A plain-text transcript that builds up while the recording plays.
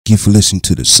you for listening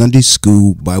to the Sunday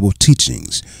School Bible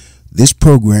Teachings. This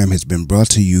program has been brought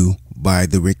to you by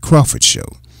the Rick Crawford Show.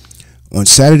 On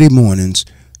Saturday mornings,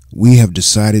 we have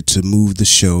decided to move the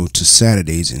show to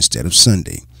Saturdays instead of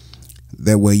Sunday.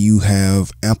 That way you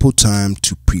have ample time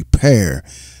to prepare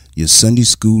your Sunday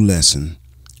school lesson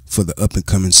for the up and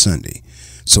coming Sunday.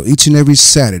 So each and every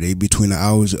Saturday between the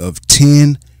hours of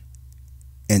 10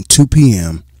 and 2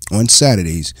 p.m. on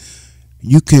Saturdays,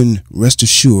 you can rest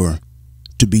assured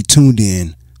to be tuned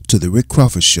in to the Rick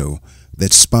Crawford Show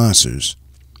that sponsors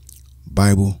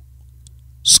Bible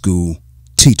School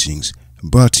Teachings,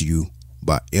 brought to you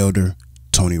by Elder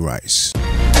Tony Rice.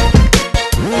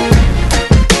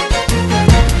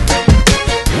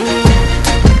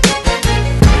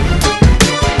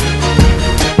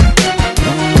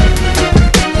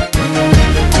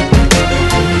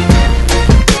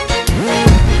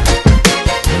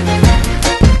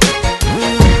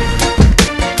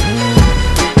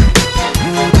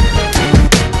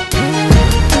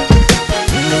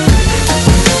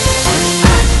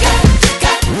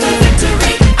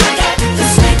 Victory, I got the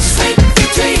sweet, sweet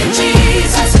victory in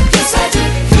Jesus. Yes, I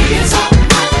do.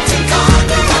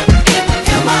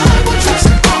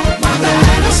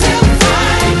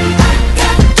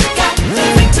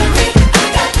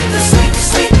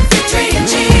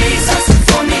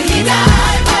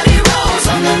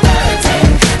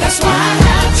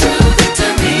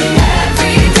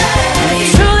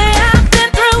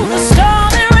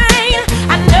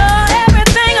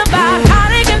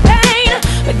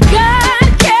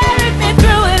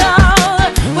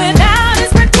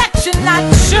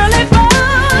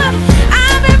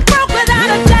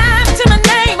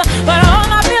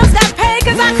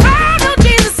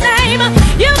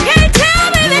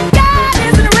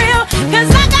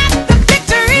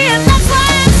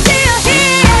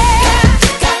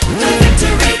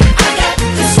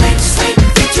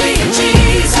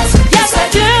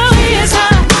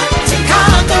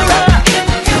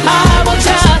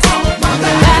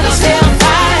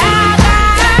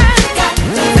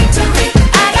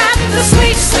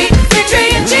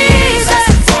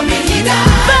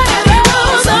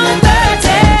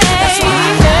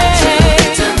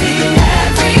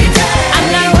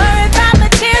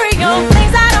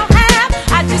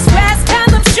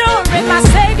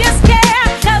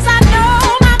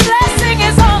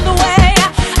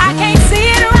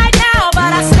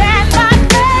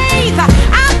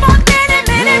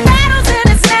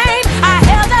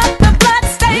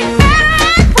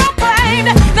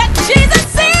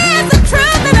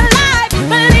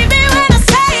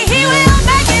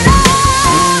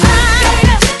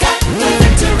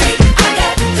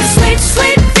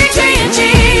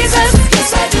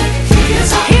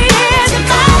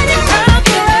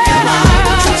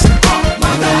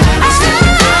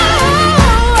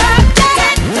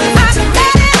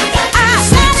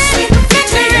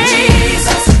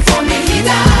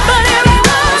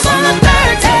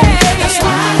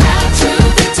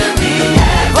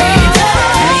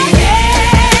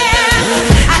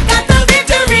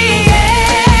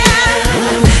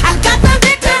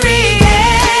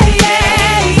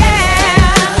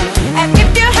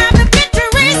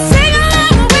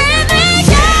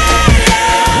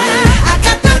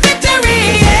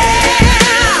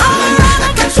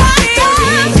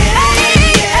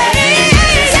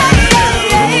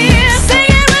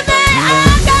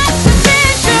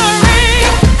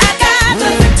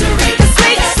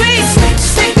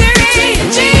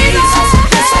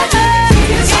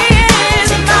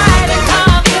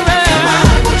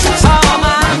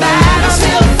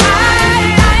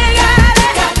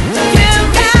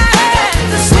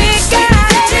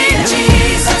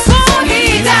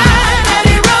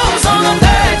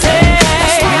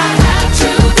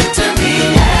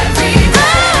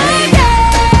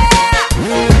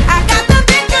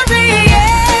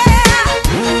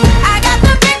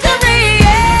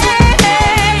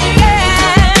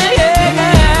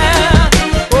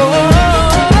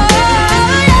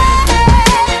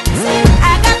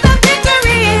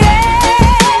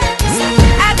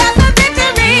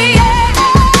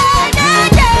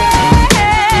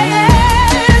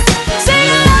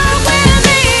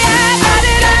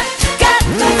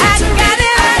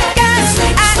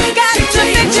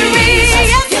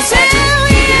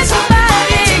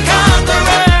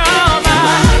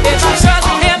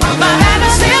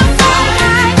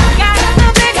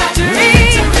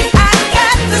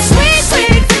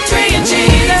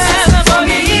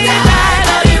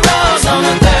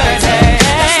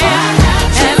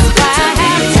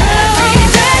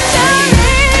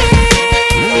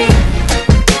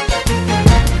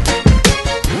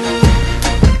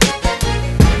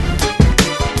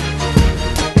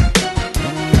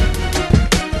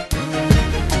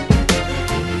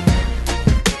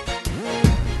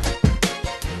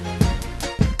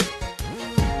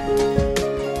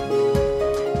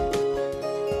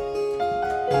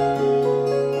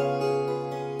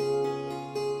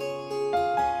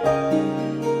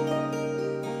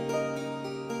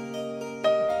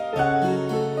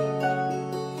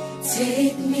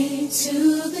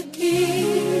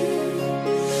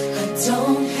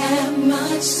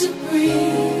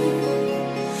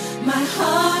 My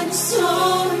heart is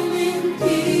torn in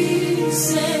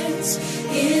pieces.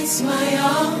 It's my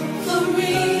offering.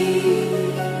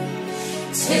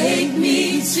 Take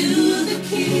me to the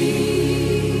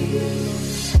King.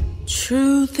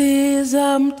 Truth is,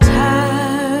 I'm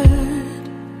tired.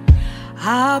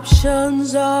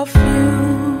 Options are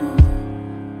few.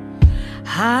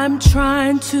 I'm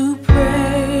trying to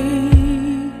pray,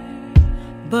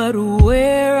 but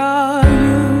where are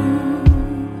you?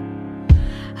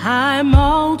 I'm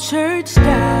all churched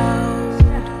out,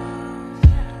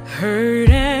 hurt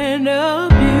and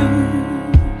abused.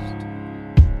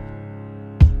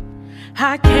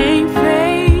 I can't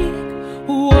fake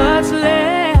what's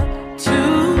left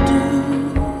to do.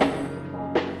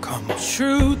 Come on.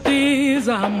 Truth is,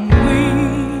 I'm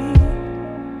weak,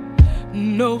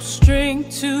 no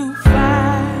strength to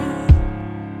fight,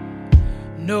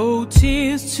 no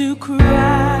tears to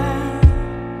cry.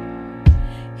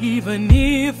 Even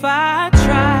if I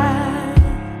tried,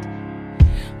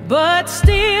 but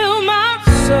still my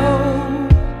soul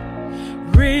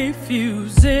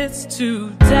refuses to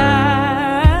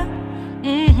die.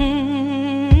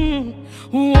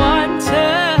 One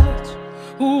touch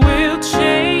will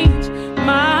change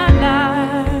my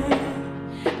life.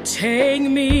 Take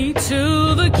me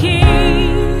to the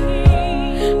King.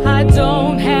 I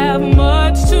don't have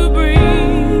much to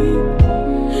bring.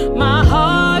 My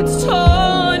heart's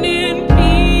torn in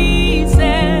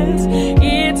pieces.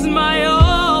 It's my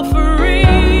offering.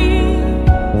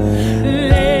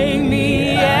 Lay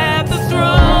me at the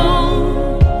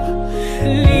throne.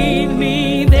 Leave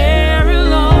me there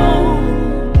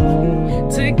alone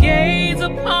to gaze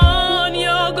upon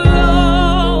your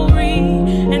glory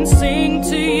and sing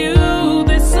to you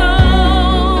this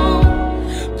song.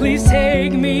 Please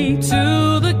take me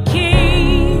to the King.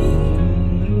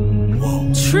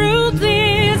 Truth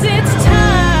is, it's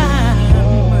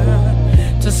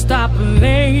time to stop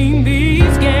playing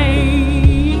these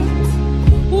games.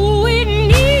 We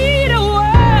need a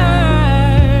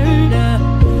word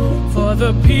for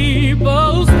the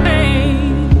people's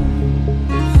pain.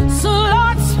 So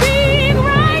Lord, speak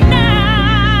right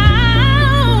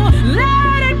now.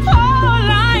 Let it pour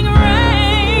like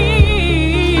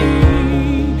rain.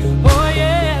 Oh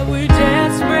yeah, we're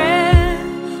desperate.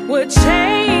 We're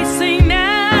chasing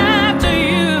after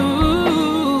you.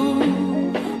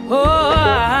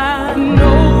 Oh,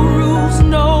 no rules,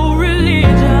 no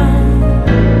religion.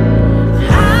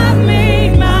 I've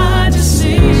made my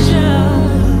decision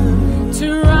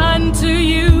to run to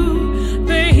you,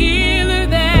 the healer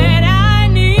that I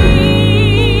need.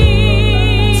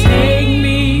 Take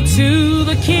me to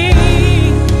the King.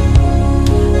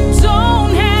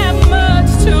 Don't have much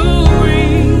to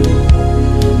bring.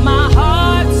 My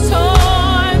heart's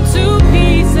torn to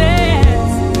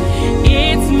pieces.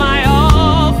 It's my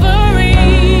offering.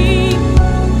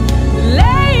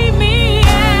 Lay me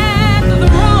at the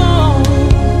throne.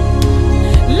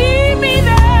 Leave me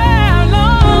there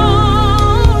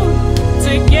alone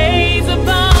to gaze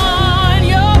upon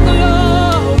your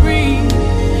glory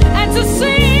and to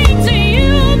sing to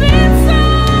you this song.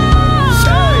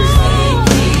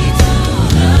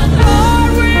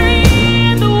 Lord, we're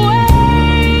in the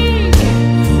way.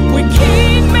 We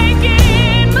keep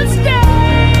making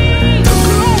mistakes.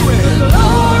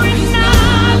 Glory's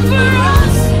not for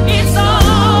us, it's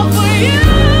all for you.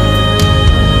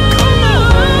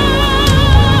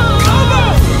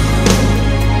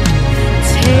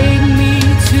 Take me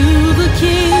to the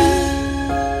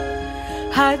King.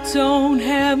 I don't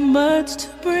have much to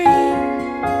bring.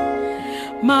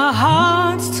 My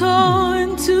heart's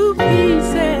torn to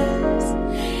pieces.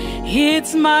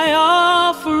 It's my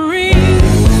offering.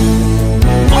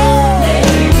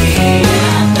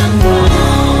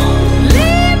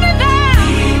 Leave me there.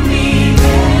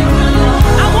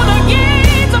 I wanna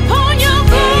gaze upon your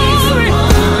glory.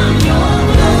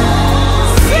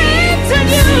 Sing to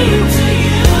you,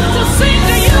 to sing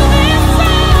to you this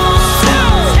song.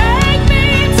 Take me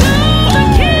to the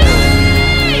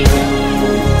King.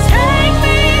 Take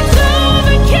me to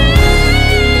the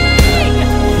King.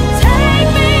 Take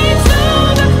me to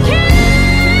the King.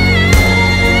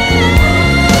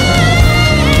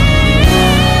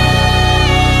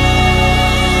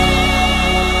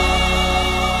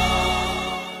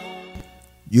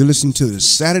 You're listening to the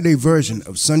Saturday version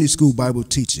of Sunday School Bible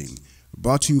Teaching,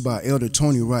 brought to you by Elder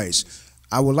Tony Rice.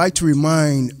 I would like to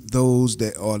remind those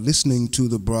that are listening to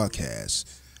the broadcast,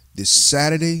 this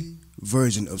Saturday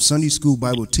version of Sunday School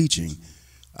Bible Teaching,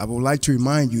 I would like to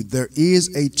remind you there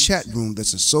is a chat room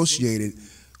that's associated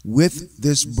with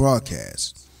this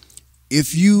broadcast.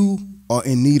 If you are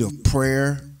in need of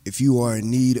prayer, if you are in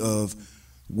need of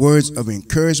words of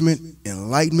encouragement,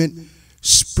 enlightenment,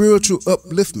 spiritual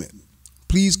upliftment,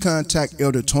 please contact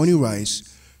Elder Tony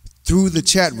Rice through the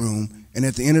chat room. And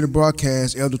at the end of the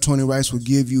broadcast, Elder Tony Rice will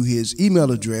give you his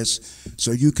email address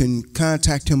so you can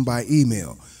contact him by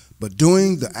email. But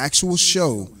during the actual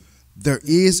show, there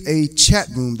is a chat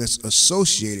room that's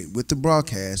associated with the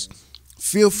broadcast.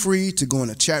 Feel free to go in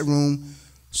the chat room,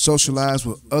 socialize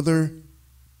with other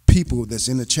people that's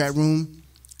in the chat room.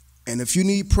 And if you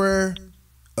need prayer,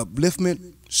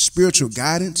 upliftment, spiritual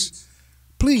guidance,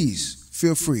 please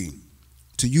feel free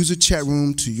to use the chat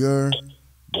room to your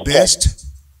best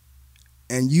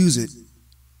and use it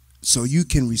so you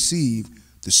can receive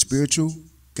the spiritual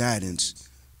guidance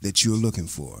that you're looking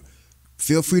for.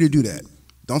 Feel free to do that.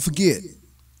 Don't forget,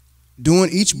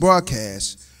 during each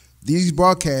broadcast, these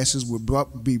broadcasts will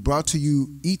be brought to you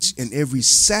each and every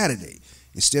Saturday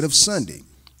instead of Sunday.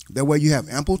 That way you have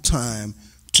ample time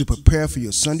to prepare for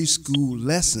your Sunday school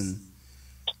lesson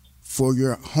for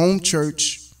your home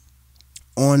church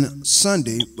on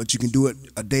Sunday, but you can do it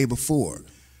a day before.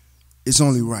 It's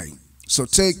only right. So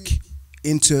take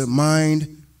into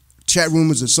mind, chat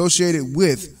room is associated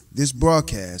with this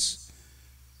broadcast.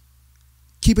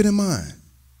 Keep it in mind.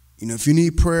 You know, if you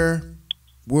need prayer,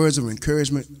 words of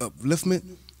encouragement,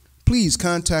 upliftment, please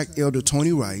contact Elder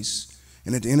Tony Rice.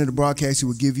 And at the end of the broadcast, he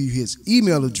will give you his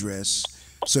email address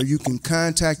so you can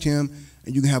contact him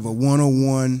and you can have a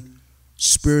one-on-one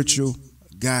spiritual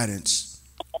guidance.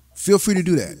 Feel free to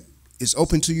do that. It's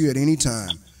open to you at any time.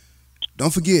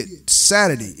 Don't forget,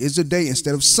 Saturday is the day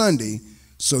instead of Sunday,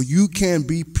 so you can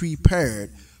be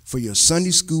prepared for your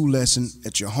Sunday school lesson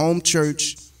at your home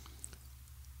church,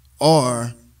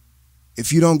 or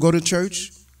if you don't go to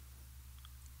church,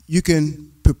 you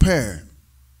can prepare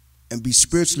and be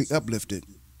spiritually uplifted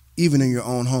even in your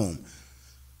own home.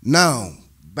 Now,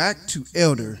 back to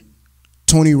Elder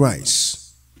Tony Rice.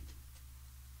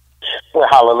 Well,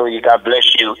 hallelujah. God bless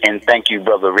you, and thank you,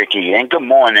 Brother Ricky. And good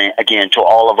morning again to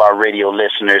all of our radio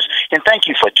listeners, and thank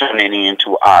you for tuning in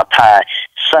to our PI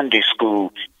Sunday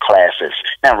School classes.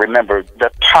 Now, remember,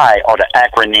 the PI are the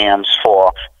acronyms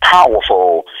for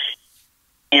powerful,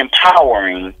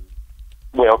 empowering,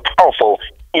 powerful,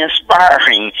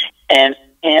 inspiring, and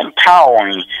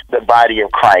empowering the body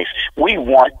of Christ. We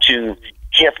want to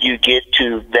help you get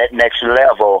to that next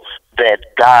level that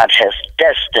God has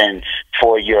destined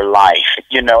for your life.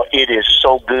 You know, it is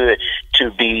so good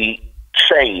to be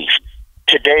saved.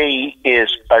 Today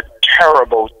is a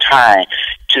terrible time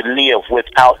to live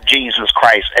without Jesus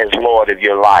Christ as Lord of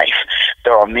your life.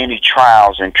 There are many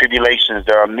trials and tribulations.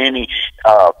 There are many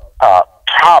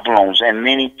problems and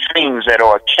many things that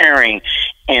are occurring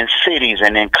in cities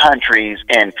and in countries.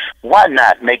 And why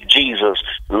not make Jesus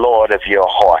Lord of your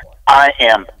heart? I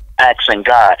am asking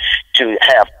God to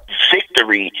have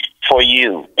victory for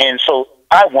you. And so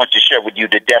I want to share with you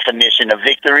the definition of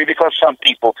victory, because some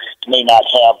people may not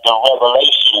have the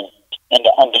revelation and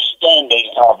the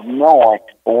understanding of knowing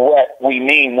what we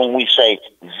mean when we say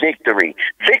victory.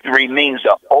 Victory means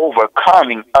the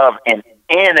overcoming of an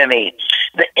enemy.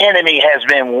 The enemy has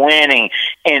been winning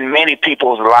in many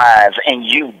people's lives, and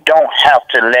you don't have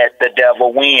to let the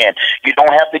devil win. You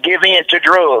don't have to give in to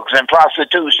drugs and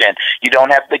prostitution. You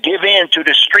don't have to give in to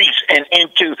the streets and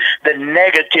into the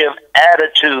negative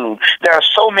attitude. There are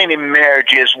so many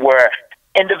marriages where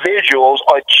individuals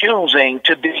are choosing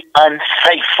to be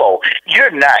unfaithful.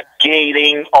 You're not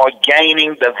gaining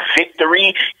the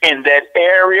victory in that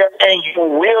area, and you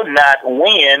will not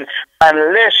win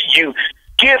unless you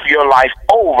give your life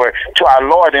over to our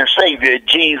Lord and Savior,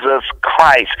 Jesus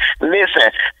Christ. Listen,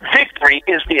 victory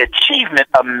is the achievement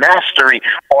of mastery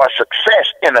or success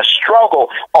in a struggle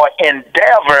or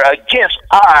endeavor against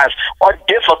odds or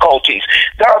difficulties.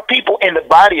 There are people in the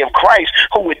body of Christ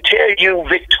who would tell you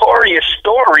victorious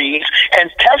stories and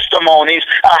testimonies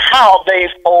of how they've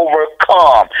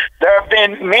overcome. There have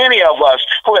been many of us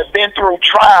who have been through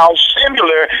trials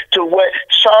similar to what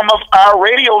some of our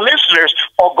radio listeners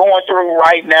are going through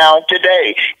right now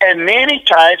today. And many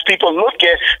times people look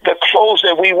at the clothes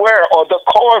that we wear or the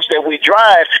cars that we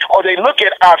drive, or they look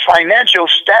at our financial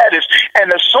status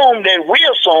and assume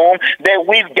that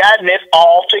we've gotten it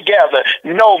all together.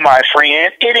 No, my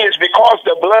friend, it is because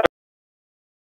the blood